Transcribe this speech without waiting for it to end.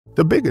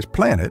The biggest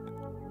planet,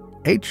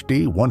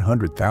 HD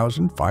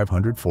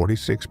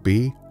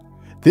 100,546b,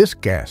 this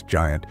gas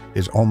giant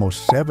is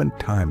almost 7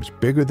 times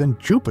bigger than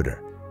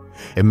Jupiter.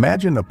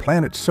 Imagine a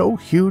planet so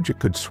huge it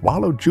could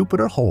swallow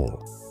Jupiter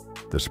whole.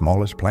 The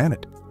smallest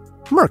planet,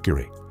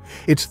 Mercury.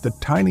 It's the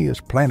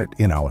tiniest planet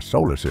in our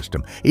solar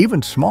system,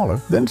 even smaller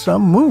than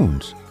some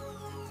moons.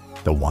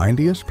 The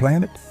windiest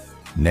planet,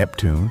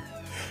 Neptune.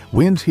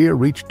 Winds here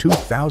reach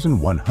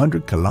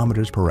 2,100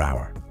 kilometers per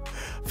hour.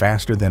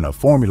 Faster than a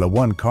Formula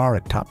One car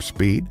at top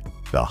speed.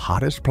 The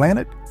hottest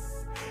planet,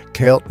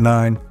 Kelt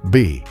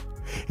 9b.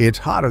 It's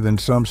hotter than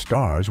some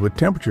stars with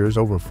temperatures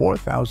over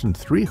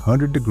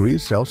 4,300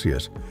 degrees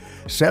Celsius,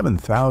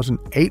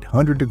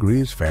 7,800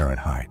 degrees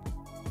Fahrenheit.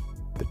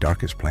 The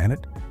darkest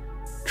planet,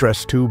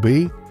 Tress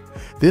 2b.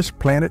 This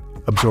planet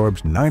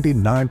absorbs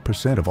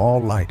 99% of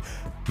all light,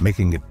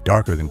 making it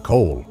darker than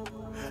coal.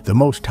 The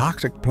most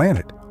toxic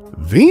planet,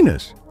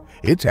 Venus.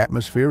 Its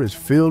atmosphere is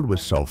filled with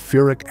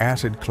sulfuric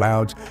acid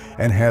clouds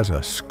and has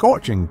a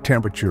scorching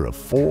temperature of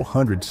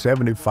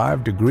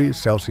 475 degrees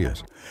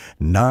Celsius,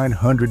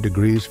 900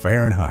 degrees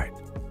Fahrenheit.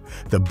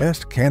 The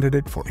best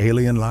candidate for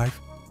alien life,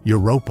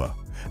 Europa.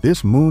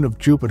 This moon of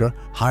Jupiter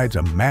hides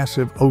a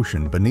massive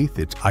ocean beneath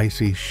its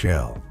icy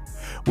shell.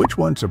 Which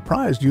one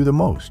surprised you the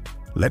most?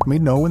 Let me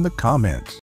know in the comments.